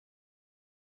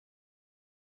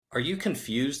Are you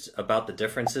confused about the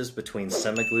differences between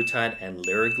semaglutide and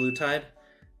liraglutide?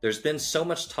 There's been so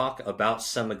much talk about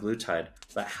semaglutide,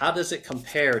 but how does it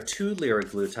compare to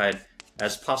liraglutide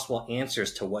as possible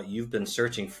answers to what you've been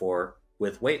searching for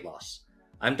with weight loss?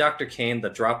 I'm Dr. Kane, the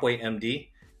Drop Weight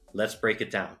MD. Let's break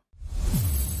it down.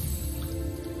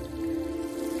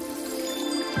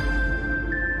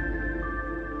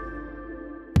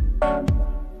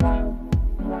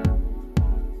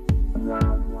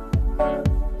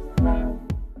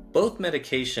 Both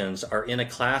medications are in a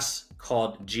class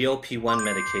called GLP-1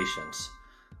 medications.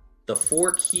 The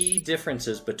four key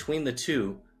differences between the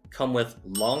two come with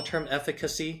long-term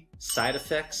efficacy, side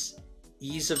effects,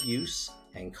 ease of use,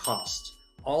 and cost,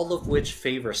 all of which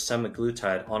favor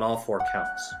semaglutide on all four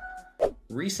counts.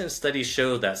 Recent studies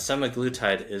show that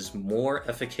semaglutide is more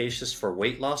efficacious for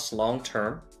weight loss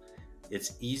long-term.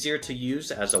 It's easier to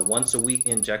use as a once-a-week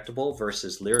injectable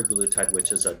versus liraglutide,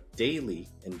 which is a daily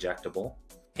injectable,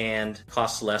 and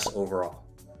costs less overall.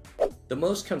 The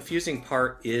most confusing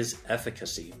part is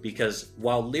efficacy, because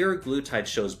while liraglutide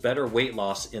shows better weight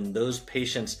loss in those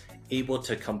patients able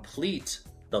to complete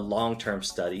the long-term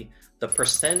study, the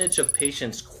percentage of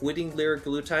patients quitting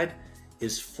liraglutide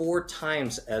is 4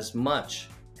 times as much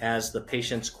as the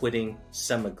patients quitting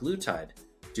semaglutide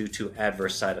due to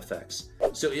adverse side effects.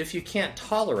 So if you can't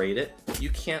tolerate it, you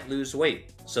can't lose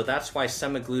weight. So that's why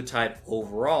semaglutide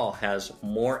overall has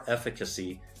more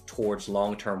efficacy towards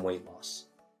long-term weight loss.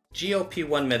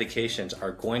 GLP-1 medications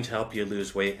are going to help you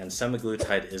lose weight, and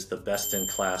semaglutide is the best in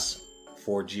class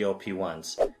for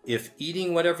GLP-1s. If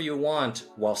eating whatever you want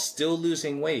while still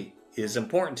losing weight is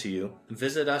important to you,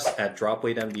 visit us at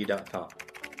dropweightmd.com.